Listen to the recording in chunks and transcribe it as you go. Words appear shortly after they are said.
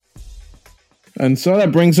And so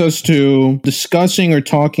that brings us to discussing or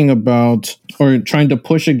talking about or trying to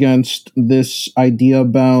push against this idea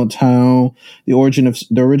about how the origin of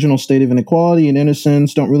the original state of inequality and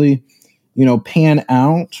innocence don't really, pan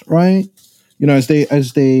out, right? As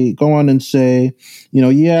they go on and say,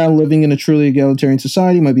 living in a truly egalitarian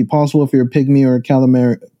society might be possible if you're a pygmy or a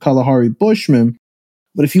Kalahari Bushman.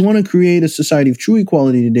 But if you want to create a society of true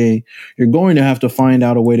equality today, you're going to have to find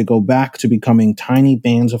out a way to go back to becoming tiny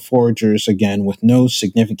bands of foragers again with no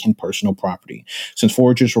significant personal property. Since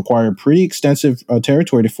foragers require pretty extensive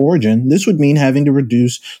territory to forage in, this would mean having to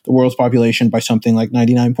reduce the world's population by something like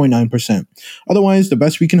 99.9%. Otherwise, the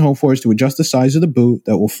best we can hope for is to adjust the size of the boot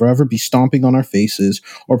that will forever be stomping on our faces,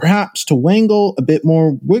 or perhaps to wangle a bit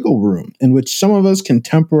more wiggle room in which some of us can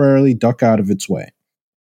temporarily duck out of its way.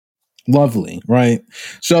 Lovely, right?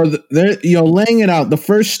 So laying it out, the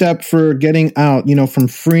first step for getting out, from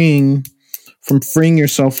freeing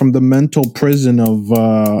yourself from the mental prison of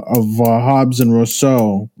Hobbes and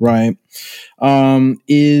Rousseau, right,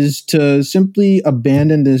 is to simply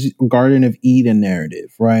abandon this Garden of Eden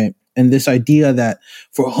narrative, right, and this idea that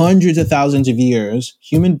for hundreds of thousands of years,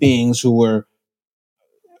 human beings who were,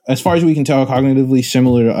 as far as we can tell, cognitively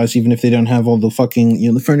similar to us, even if they don't have all the fucking,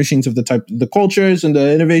 the furnishings of the cultures and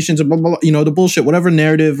the innovations and blah, blah, blah, the bullshit, whatever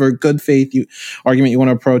narrative or good faith argument you want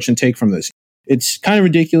to approach and take from this. It's kind of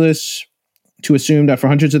ridiculous to assume that for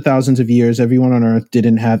hundreds of thousands of years, everyone on Earth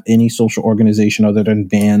didn't have any social organization other than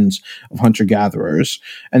bands of hunter-gatherers,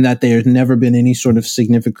 and that there had never been any sort of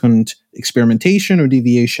significant experimentation or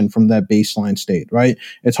deviation from that baseline state, right?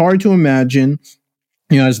 It's hard to imagine,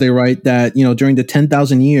 as they write that, during the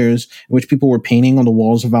 10,000 years in which people were painting on the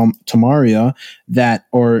walls of Altamira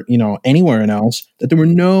or anywhere else, that there were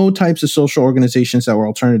no types of social organizations that were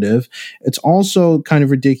alternative. It's also kind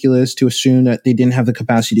of ridiculous to assume that they didn't have the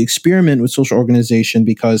capacity to experiment with social organization,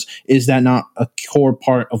 because is that not a core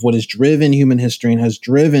part of what has driven human history and has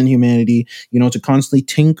driven humanity, to constantly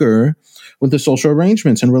tinker with the social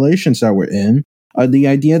arrangements and relations that we're in? The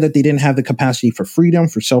idea that they didn't have the capacity for freedom,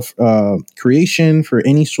 for self creation, for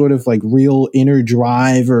any sort of like real inner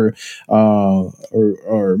drive or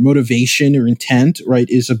motivation or intent, right,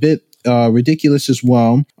 is a bit ridiculous as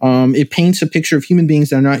well. It paints a picture of human beings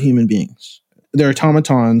that are not human beings. They're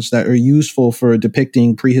automatons that are useful for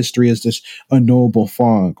depicting prehistory as this unknowable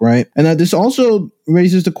fog, right? And that this also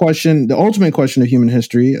raises the ultimate question of human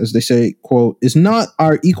history, as they say, quote, is not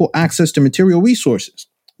our equal access to material resources.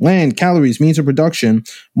 Land, calories, means of production,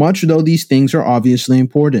 much though these things are obviously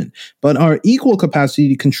important, but our equal capacity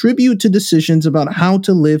to contribute to decisions about how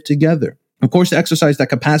to live together. Of course, to exercise that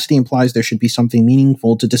capacity implies there should be something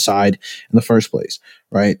meaningful to decide in the first place,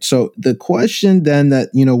 right? So the question then that,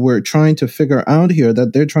 we're trying to figure out here,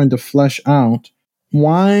 that they're trying to flesh out,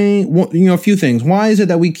 why, a few things. Why is it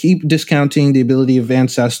that we keep discounting the ability of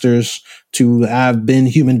ancestors to have been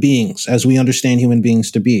human beings as we understand human beings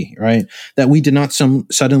to be, right? That we did not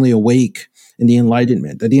suddenly awake in the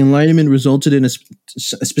Enlightenment, that the Enlightenment resulted in a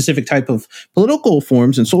specific type of political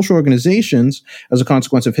forms and social organizations as a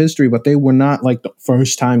consequence of history, but they were not like the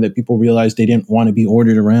first time that people realized they didn't want to be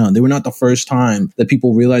ordered around. They were not the first time that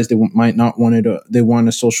people realized they want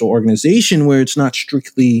a social organization where it's not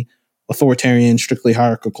strictly authoritarian, strictly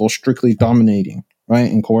hierarchical, strictly dominating,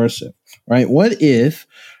 right, and coercive, right? What if,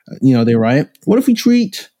 they write, what if we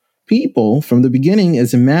treat people from the beginning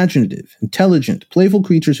as imaginative, intelligent, playful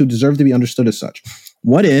creatures who deserve to be understood as such?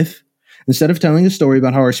 What if, instead of telling a story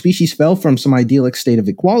about how our species fell from some idyllic state of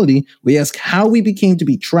equality, we ask how we became to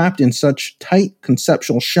be trapped in such tight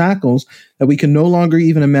conceptual shackles that we can no longer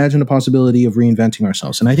even imagine the possibility of reinventing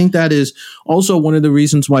ourselves? And I think that is also one of the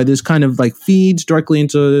reasons why this kind of like feeds directly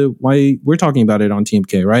into why we're talking about it on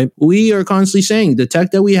TMK, right? We are constantly saying the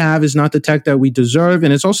tech that we have is not the tech that we deserve,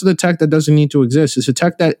 and it's also the tech that doesn't need to exist. It's a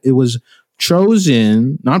tech that it was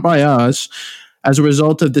chosen, not by us, as a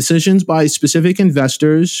result of decisions by specific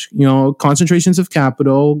investors, concentrations of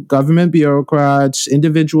capital, government bureaucrats,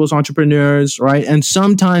 individuals, entrepreneurs, right? And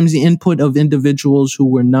sometimes the input of individuals who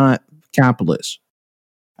were not capitalists.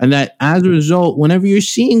 And that as a result, whenever you're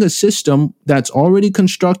seeing a system that's already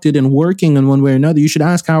constructed and working in one way or another, you should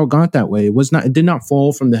ask how it got that way. It did not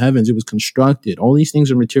fall from the heavens. It was constructed. All these things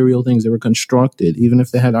are material things that were constructed, even if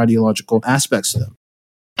they had ideological aspects to them.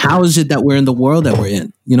 How is it that we're in the world that we're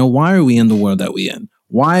in? Why are we in the world that we're in?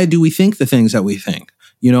 Why do we think the things that we think?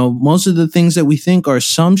 Most of the things that we think are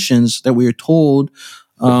assumptions that we are told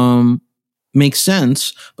make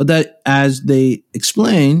sense, but that, as they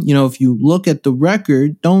explain, if you look at the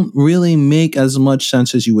record, don't really make as much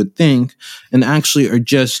sense as you would think, and actually are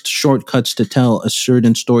just shortcuts to tell a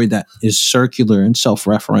certain story that is circular and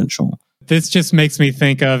self-referential. this just makes me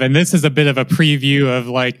think of, and this is a bit of a preview of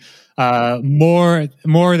like more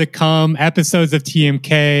to come, episodes of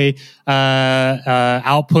TMK,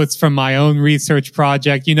 outputs from my own research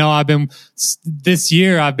project. You know, this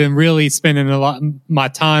year I've been really spending a lot of my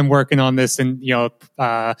time working on this and,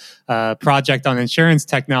 project on insurance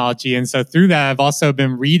technology. And so through that, I've also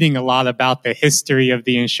been reading a lot about the history of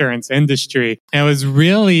the insurance industry. And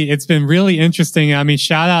it's been really interesting. I mean,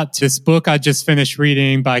 shout out to this book I just finished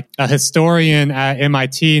reading by a historian at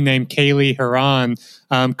MIT named Kaylee Haran,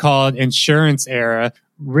 called Insurance Era: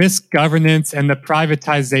 Risk Governance and the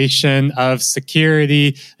Privatization of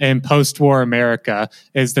Security in Post-War America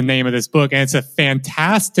is the name of this book. And it's a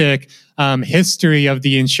fantastic history of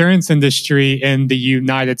the insurance industry in the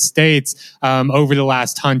United States over the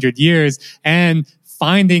last 100 years, and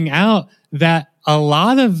finding out that a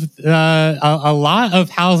lot of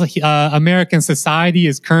how American society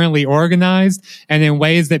is currently organized, and in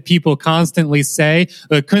ways that people constantly say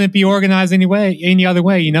it couldn't be organized any other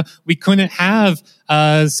way. You know, we couldn't have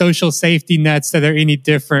social safety nets that are any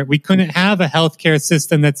different. We couldn't have a healthcare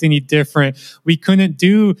system that's any different. We couldn't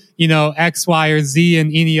do, X, Y, or Z in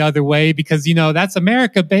any other way because, that's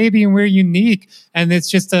America, baby, and we're unique. And it's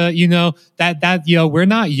just we're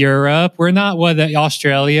not Europe. We're not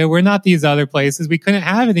Australia. We're not these other places. We couldn't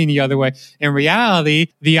have it any other way. In reality,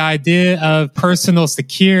 the idea of personal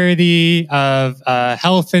security, of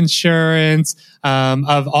health insurance,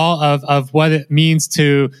 of what it means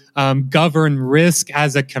to govern risk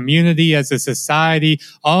as a community, as a society,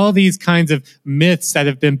 all these kinds of myths that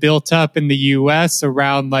have been built up in the U.S.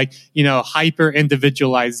 around hyper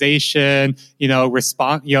individualization,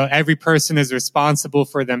 every person is responsible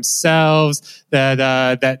for themselves, that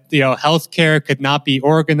healthcare could not be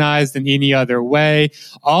organized in any other way.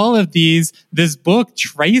 All of this book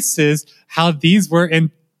traces how these were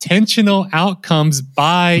intentional outcomes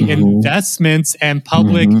by investments and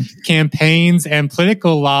public campaigns and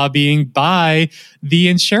political lobbying by the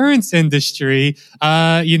insurance industry,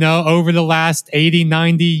 over the last 80,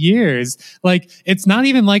 90 years. Like, it's not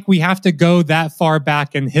even like we have to go that far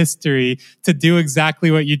back in history to do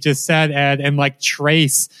exactly what you just said, Ed, and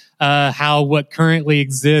trace how what currently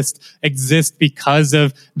exists because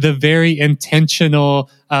of the very intentional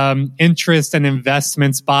interest and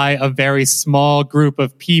investments by a very small group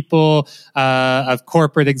of people, of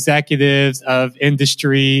corporate executives, of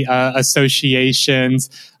industry associations,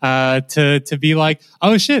 to be like,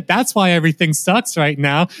 oh shit, that's why everything sucks right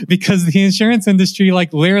now, because the insurance industry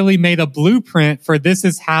literally made a blueprint for this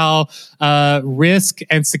is how risk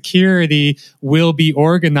and security will be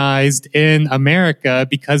organized in America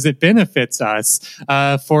because it benefits us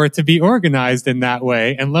for it to be organized in that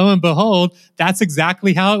way. And lo and behold, that's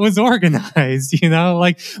exactly how it was organized.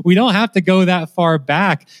 We don't have to go that far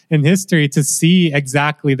back in history to see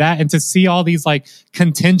exactly that, and to see all these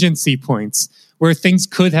contingency points where things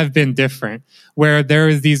could have been different, where there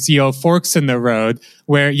is these, forks in the road,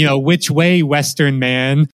 where, which way Western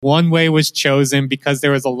man, one way was chosen because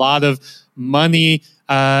there was a lot of money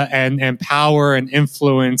and power and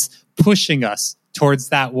influence pushing us towards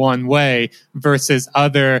that one way versus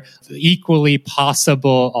other equally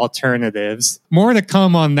possible alternatives. More to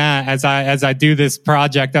come on that as I do this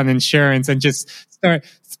project on insurance and just start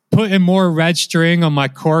putting more red string on my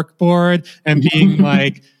cork board and being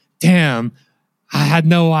like, damn, I had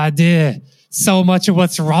no idea. So much of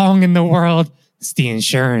what's wrong in the world, it's the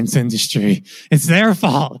insurance industry. It's their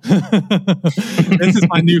fault. This is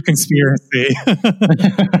my new conspiracy.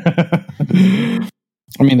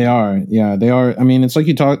 I mean, they are. Yeah, they are. I mean, it's like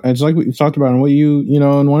what you talked about and what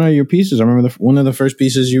in one of your pieces. I remember one of the first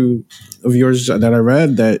pieces of yours that I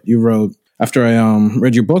read that you wrote after I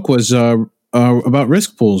read your book was about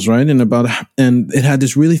risk pools, right? And it had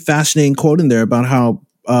this really fascinating quote in there about how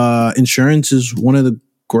insurance is one of the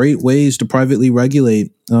great ways to privately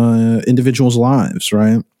regulate individuals' lives,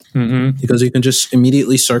 right? Mm-hmm. Because you can just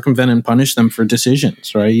immediately circumvent and punish them for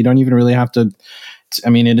decisions, right? You don't even really have to. I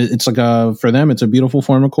mean, it's for them, it's a beautiful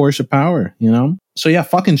form of coercive power, So yeah,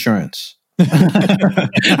 fuck insurance.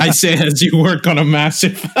 I say as you work on a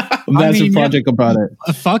massive project about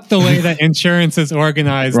it. Fuck the way that insurance is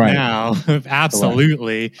organized now.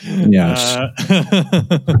 Absolutely. Yes.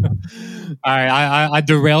 All right, I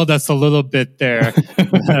derailed us a little bit there.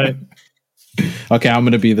 Okay, I'm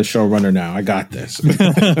going to be the showrunner now. I got this.